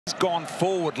He's gone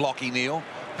forward, Lockie Neal,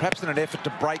 perhaps in an effort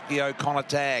to break the O'Connor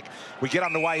tag. We get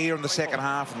underway here in the second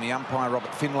half, and the umpire,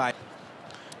 Robert Finlay,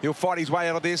 he'll fight his way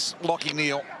out of this. Lockie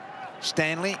Neal,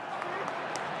 Stanley,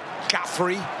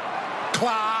 Guthrie,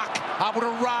 Clark, able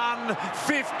to run,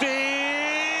 50,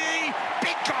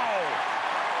 big goal,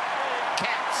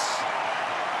 Cats.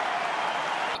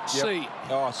 See.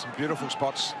 Oh, some beautiful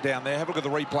spots down there. Have a look at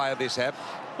the replay of this, Ab.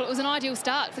 Well, it was an ideal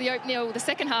start for the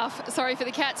second half, sorry, for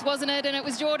the Cats, wasn't it? And it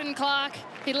was Jordan Clark.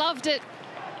 He loved it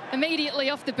immediately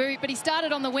off the boot, but he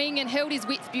started on the wing and held his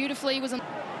width beautifully.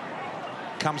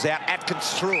 Comes out,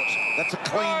 Atkins through it. That's a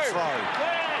clean throw.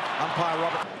 Umpire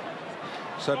Robert.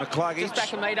 So McCluggage. Just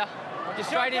back a metre. Just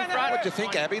straight in front. What do you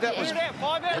think, Abby? That was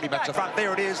pretty much the front.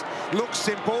 There it is. Looks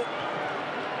simple.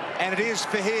 And it is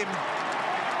for him.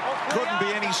 Couldn't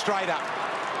be any straighter.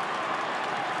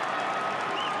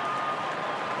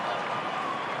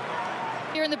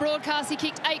 Here in the broadcast, he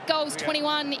kicked 8 goals,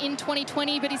 21 in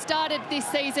 2020, but he started this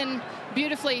season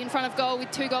beautifully in front of goal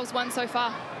with 2 goals, 1 so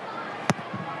far.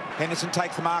 Henderson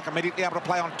takes the mark, immediately able to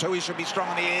play on 2. He should be strong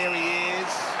in the air. He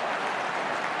is.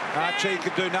 Archie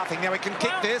could do nothing. Now he can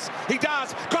kick this. He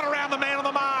does. Got around the man on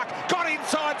the mark. Got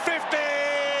inside 50.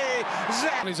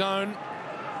 On his own.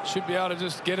 Should be able to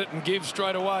just get it and give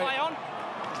straight away.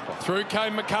 Through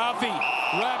came McCarthy.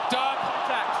 Wrapped up.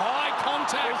 High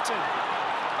contact.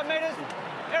 5 metres.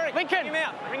 Eric, Lincoln. Bring him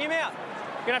out. Bring him out.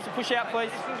 You're going to have to push out,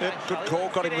 please. Yep, good call.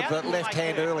 Got him with the left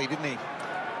hand early, didn't he?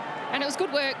 And it was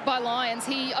good work by Lyons.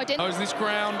 He identified... Knows this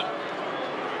ground.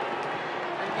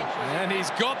 And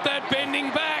he's got that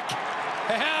bending back.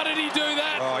 How did he do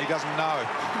that? Oh, he doesn't know.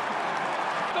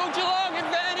 Go Geelong,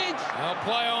 advantage. They'll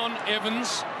play on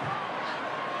Evans.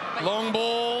 Long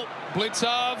ball.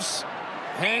 Blitzarves.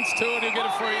 Hands to it. He'll get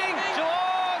a free.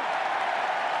 Geelong.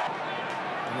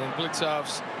 And then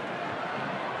Blitzarves.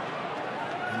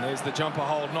 And there's the jumper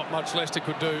hold. Not much Leicester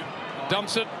could do.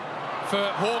 Dumps it for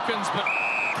Hawkins, but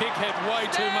kick had way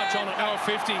too much on it. Now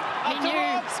 50. He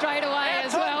knew straight away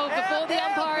as well. Before the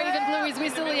umpire even blew his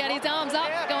whistle, he had his arms up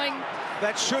going...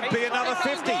 That should be another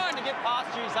 50. To get past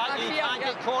you, you can't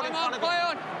get caught in front of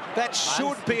it. That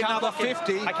should be another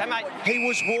 50. Okay, mate. He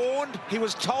was warned, he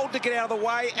was told to get out of the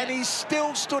way, and he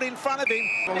still stood in front of him.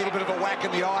 A little bit of a whack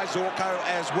in the eye, Zorko,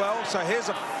 as well. So here's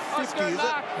a 50, is it?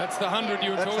 That's the 100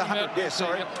 you were talking about. Yeah,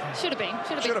 sorry. Should have been.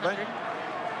 Should have been.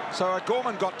 So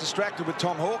Gorman got distracted with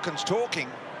Tom Hawkins talking.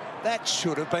 That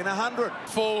should have been 100.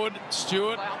 Forward,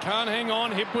 Stewart can't hang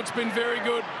on. Hipwood's been very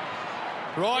good.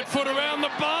 Right foot around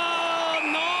the bar.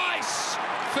 Nice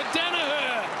for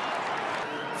Danaher.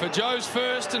 For Joe's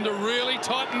first, and to really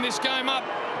tighten this game up.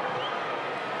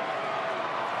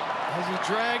 Has he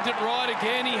dragged it right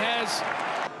again? He has.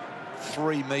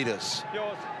 3 metres.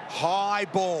 High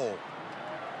ball.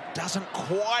 Doesn't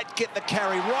quite get the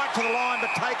carry. Right to the line,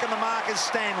 but taking the mark is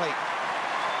Stanley.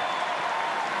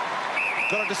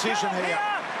 Got a decision here.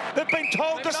 They've been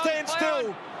told to stand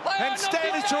still. And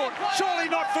Stanley's short. Surely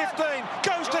not 15.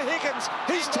 Goes to Higgins.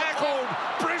 He's tackled.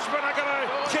 Brisbane are going to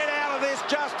get out of this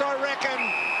just, I reckon.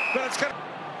 But it's going to...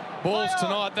 Balls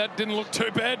tonight. That didn't look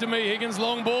too bad to me. Higgins,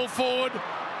 long ball forward.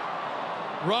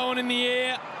 Rowan in the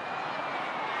air.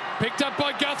 Picked up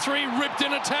by Guthrie. Ripped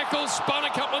in a tackle. Spun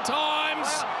a couple of times.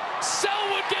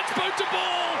 Selwood gets boot to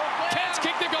ball. Cats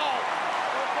kick the goal.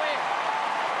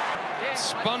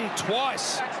 Spun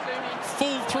twice.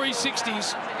 Full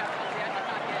 360s.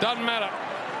 Doesn't matter.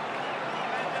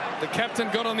 The captain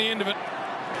got on the end of it.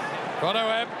 Righto,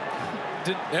 Ab.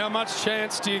 How much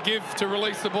chance do you give to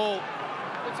release the ball?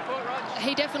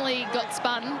 He definitely got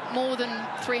spun more than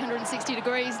 360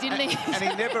 degrees, didn't he? And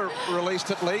he never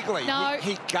released it legally. No.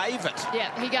 He gave it.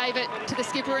 Yeah, he gave it to the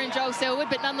skipper and Joel Selwood,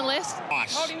 but nonetheless.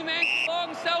 Nice. Holding the man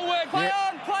long, Selwood. Play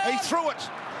on, play on. He threw it.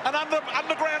 An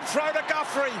underground throw to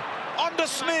Guthrie. Onto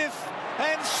Smith.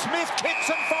 And Smith kicks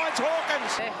and finds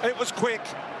Hawkins. It was quick.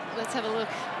 Let's have a look.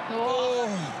 Oh.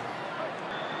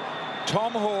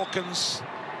 Tom Hawkins.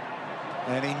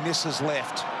 And he misses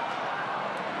left.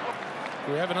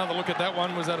 We have another look at that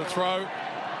one. Was that a throw?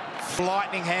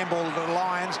 Lightning handball to the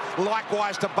Lions.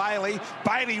 Likewise to Bailey.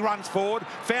 Bailey runs forward.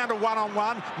 Found a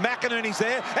one-on-one. McInerney's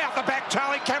there. Out the back,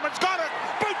 Charlie Cameron's got it.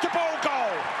 Boot to ball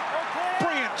goal.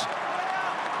 Brilliant.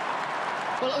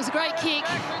 Well, it was a great kick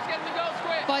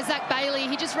by Zach Bailey.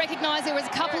 He just recognised there was a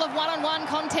couple of one-on-one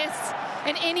contests,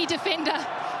 and any defender,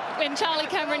 when Charlie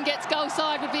Cameron gets goal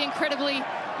side, would be incredibly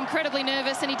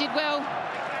nervous, and he did well.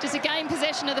 Just a game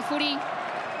possession of the footy,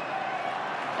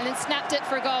 and then snapped it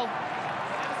for a goal.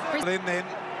 Then,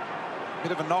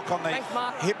 bit of a knock on the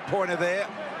hip pointer there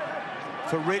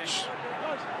for Rich.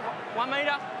 1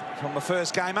 metre. From the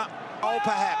first gamer. Oh,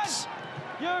 perhaps.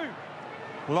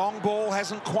 Long ball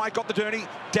hasn't quite got the dirty.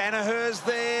 Danaher's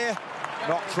there.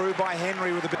 Knocked through by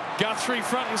Henry with a bit. Guthrie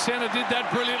front and centre did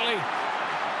that brilliantly.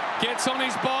 Gets on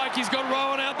his bike. He's got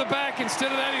Rowan out the back.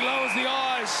 Instead of that, he lowers the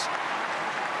eyes.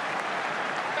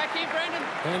 Back here, Brendan.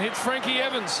 And hits Frankie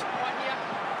Evans. Right here.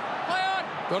 Play on.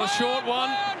 Got a short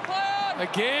one. Play on.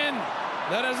 Again,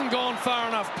 that hasn't gone far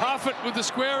enough. Parfitt with the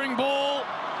squaring ball.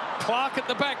 Clark at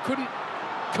the back couldn't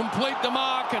complete the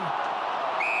mark, and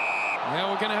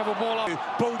now we're going to have a ball up.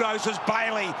 Bulldozers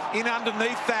Bailey in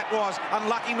underneath that was.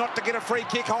 Unlucky not to get a free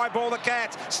kick. High ball the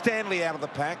Cats. Stanley out of the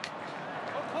pack.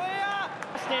 Clear.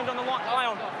 Stand on the line. Play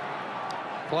on.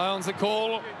 Play on's the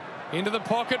call. Into the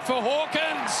pocket for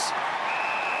Hawkins.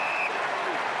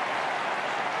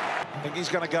 I think he's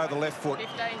going to go the left foot.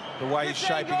 15. The way he's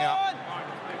shaping up.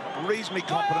 Reasonably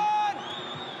competent.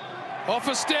 Off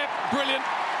a step. Brilliant.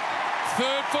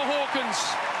 Third for Hawkins.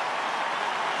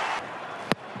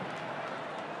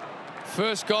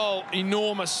 First goal,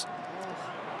 enormous.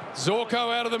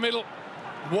 Zorko out of the middle.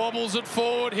 Wobbles it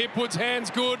forward. Hipwood's hands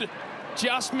good.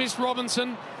 Just missed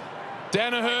Robinson.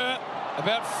 Danaher,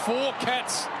 about 4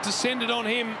 Cats descended on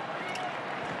him.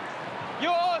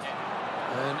 Yours.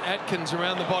 And Atkins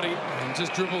around the body and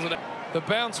just dribbles it out. The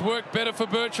bounce worked better for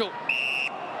Birchall.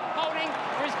 Holding.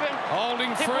 Brisbane.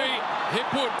 Holding free.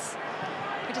 Hipwood.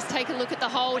 We just take a look at the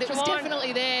hold. It was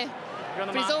definitely there.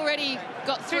 But he's already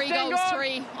got 3 goals,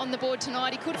 3 on the board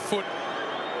tonight. He could have... Foot.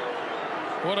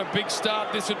 What a big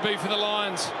start this would be for the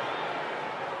Lions.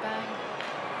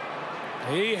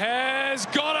 Bang. He has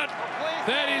got it.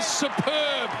 That is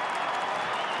superb.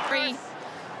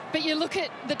 But you look at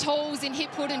the talls in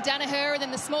Hipwood and Danaher, and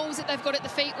then the smalls that they've got at the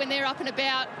feet when they're up and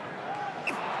about.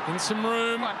 In some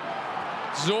room.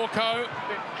 Zorko.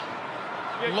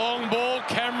 Long ball.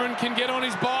 Cameron can get on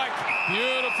his bike.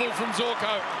 Beautiful from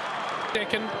Zorko.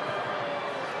 Second.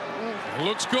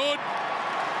 Looks good.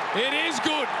 It is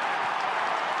good.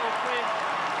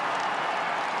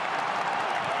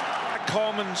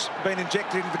 Coleman's been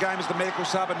injected into the game as the medical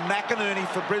sub, and McInerney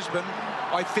for Brisbane,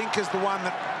 I think, is the one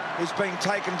that is being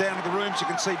taken down to the rooms. You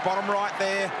can see bottom right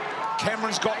there.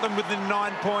 Cameron's got them within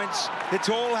 9 points. It's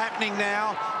all happening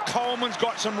now. Coleman's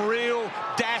got some real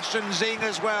dash and zing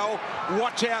as well.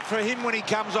 Watch out for him when he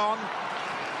comes on.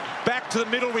 Back to the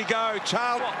middle we go.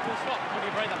 Charles.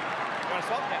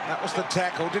 That was the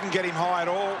tackle. Didn't get him high at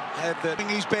all. Had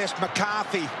his best.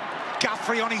 McCarthy.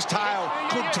 Guthrie on his tail.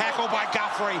 Good tackle by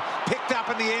Guthrie. Picked up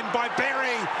in the end by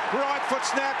Berry. Right foot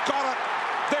snap. Got it.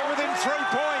 They're within 3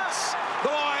 points. The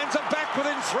Lions are back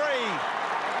within 3.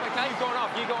 Okay, you've gone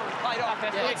off. You've gone played off.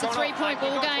 Well, it's a 3-point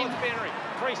ball game.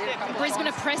 Brisbane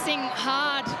are pressing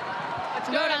hard.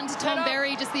 Well done to Tom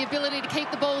Berry. Just the ability to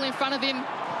keep the ball in front of him.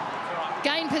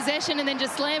 Gain possession and then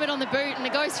just slam it on the boot, and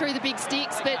it goes through the big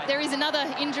sticks. But there is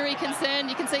another injury concern.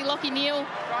 You can see Lockie Neal.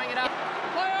 Throwing it up.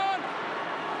 Play on.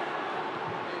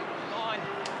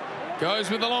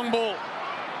 Goes with the long ball.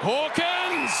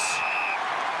 Hawkins!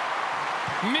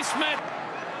 Mismatch.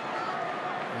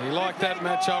 He liked that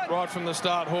matchup right from the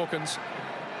start, Hawkins.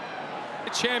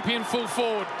 Champion full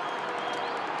forward.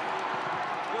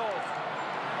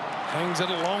 Hangs it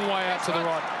a long way out to the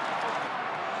right.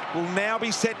 Will now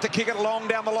be set to kick it long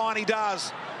down the line. He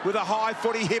does. With a high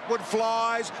footy, Hipwood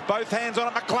flies. Both hands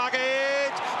on it.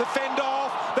 McCluggage. The fend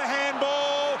off. The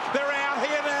handball. They're out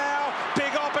here now.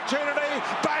 Big opportunity.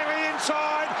 Bailey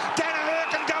inside.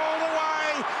 Danaher can go all the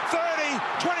way. 30,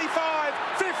 25,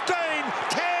 15,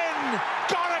 10.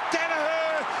 Got it,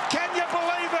 Danaher. Can you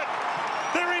believe it?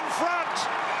 They're in front.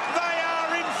 They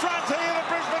are in front here, the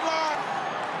Brisbane Lions.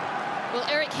 Well,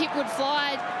 Eric Hipwood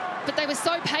flied, but they were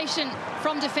so patient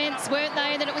from defence, weren't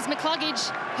they? And then it was McCluggage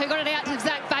who got it out to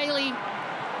Zach Bailey.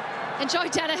 And Joe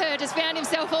Danaher just found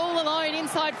himself all alone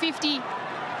inside 50.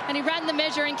 And he ran the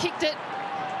measure and kicked it.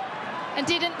 And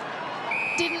didn't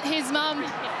his mum.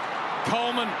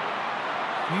 Coleman.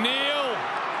 Neal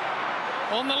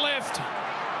on the left.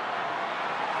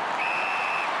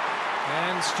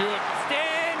 And Stewart.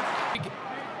 Stand.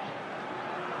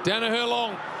 Danaher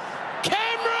long.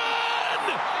 Cameron!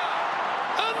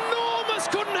 Enormous,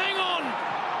 couldn't hang on.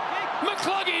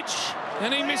 McCluggage.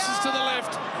 And he misses to the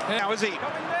left. Now is he?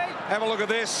 Have a look at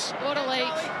this. What a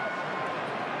leap.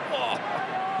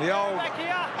 The old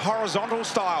horizontal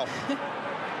style.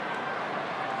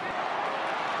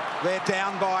 They're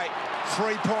down by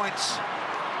 3 points.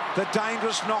 The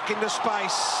dangerous knock into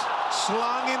space.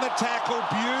 Slung in the tackle.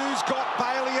 Bew's got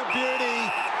Bailey a beauty.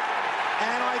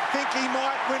 And I think he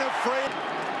might win a free.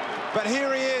 But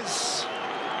here he is.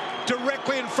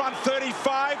 Directly in front,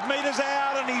 35 metres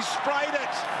out, and he's sprayed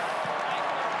it.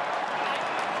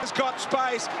 He's got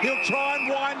space. He'll try and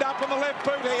wind up on the left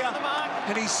boot here.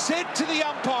 And he said to the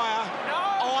umpire, umpire,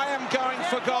 I am going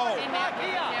for goal.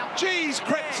 Geez,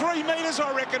 crept 3 metres,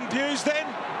 I reckon, Hughes then.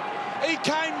 He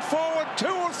came forward 2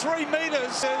 or 3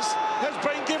 metres, has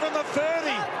been given the 30.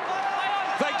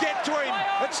 They get to him.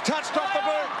 It's touched off the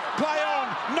boot. Play on.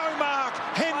 No mark.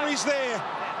 Henry's there.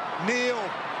 Neil.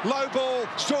 Low ball.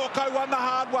 Sorko won the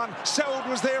hard one. Seld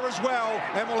was there as well.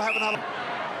 And we'll have another.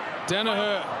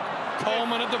 Danaher.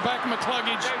 Coleman at the back.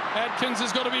 McCluggage. Atkins has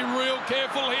got to be real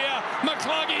careful here.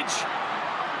 McCluggage.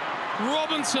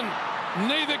 Robinson.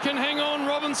 Neither can hang on.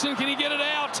 Robinson, can he get it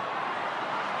out?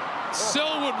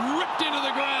 Selwood ripped into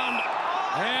the ground.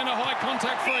 And a high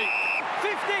contact free.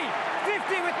 50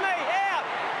 with me, out.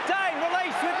 Dane,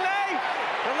 release with me.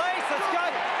 Release, let's go.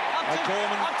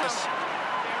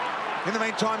 In the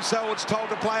meantime, Selwood's told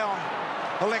to play on.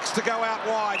 Elects to go out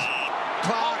wide.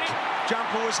 Clark,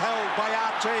 jumper was held by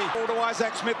Archie. Ball to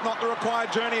Isaac Smith, not the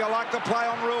required journey. I like the play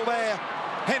on rule there.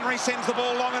 Henry sends the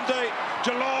ball long and deep.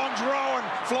 Geelong's Rowan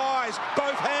flies,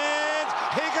 both hands.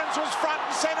 Higgins was front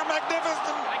and centre,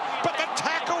 magnificent. But the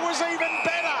tackle was even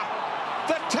better.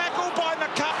 The tackle by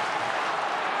McCullum.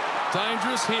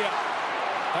 Dangerous here.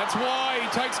 That's why he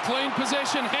takes clean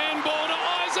possession. Handball to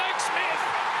Isaac Smith.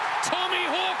 Tommy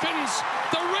Hawkins.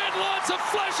 The red lights are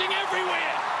flashing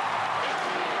everywhere.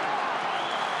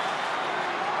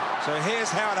 So here's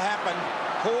how it happened.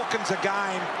 Hawkins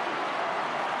again.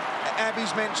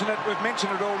 Abby's mentioned it. We've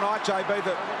mentioned it all night, JB,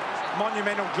 the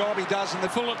monumental job he does in the...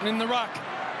 Fullerton in the ruck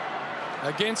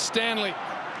against Stanley.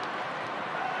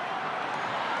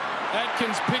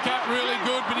 Atkins pick up really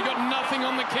good, but he got nothing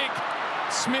on the kick.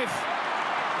 Smith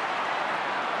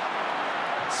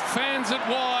fans it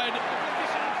wide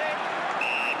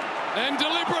and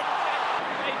deliberate.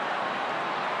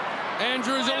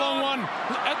 Andrews a long one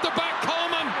at the back.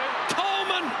 Coleman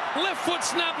left foot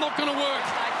snap, not going to work.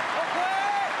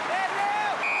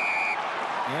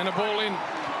 And a ball in.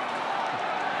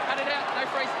 Cut it out, no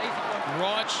freeze, easy one.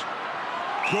 Reich.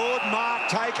 Good mark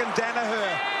taken,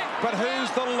 Danaher. But who's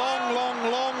the long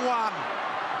one?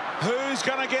 Who's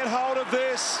going to get hold of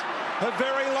this? A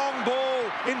very long ball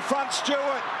in front.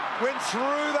 Stewart went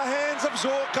through the hands of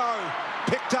Zorko.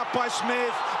 Picked up by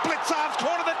Smith. Blitzar's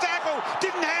cornered the tackle.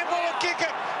 Didn't handball or kick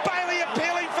it. Bailey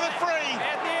appealing for the free.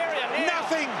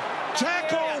 Nothing.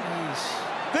 Tackle.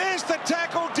 There's the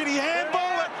tackle. Did he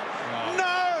handball it?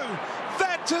 No.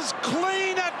 That's as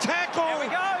clean a tackle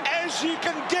as you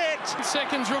can get.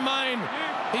 Seconds remain.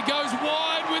 He goes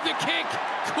wide with the kick.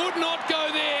 Could not go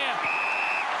there.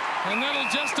 And that'll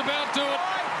just about do it.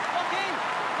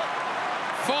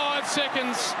 5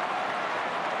 seconds.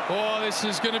 Oh, this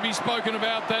is going to be spoken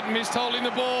about, that missed holding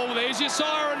the ball. There's your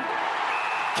siren.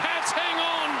 Cats hang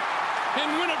on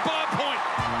and win it by a point.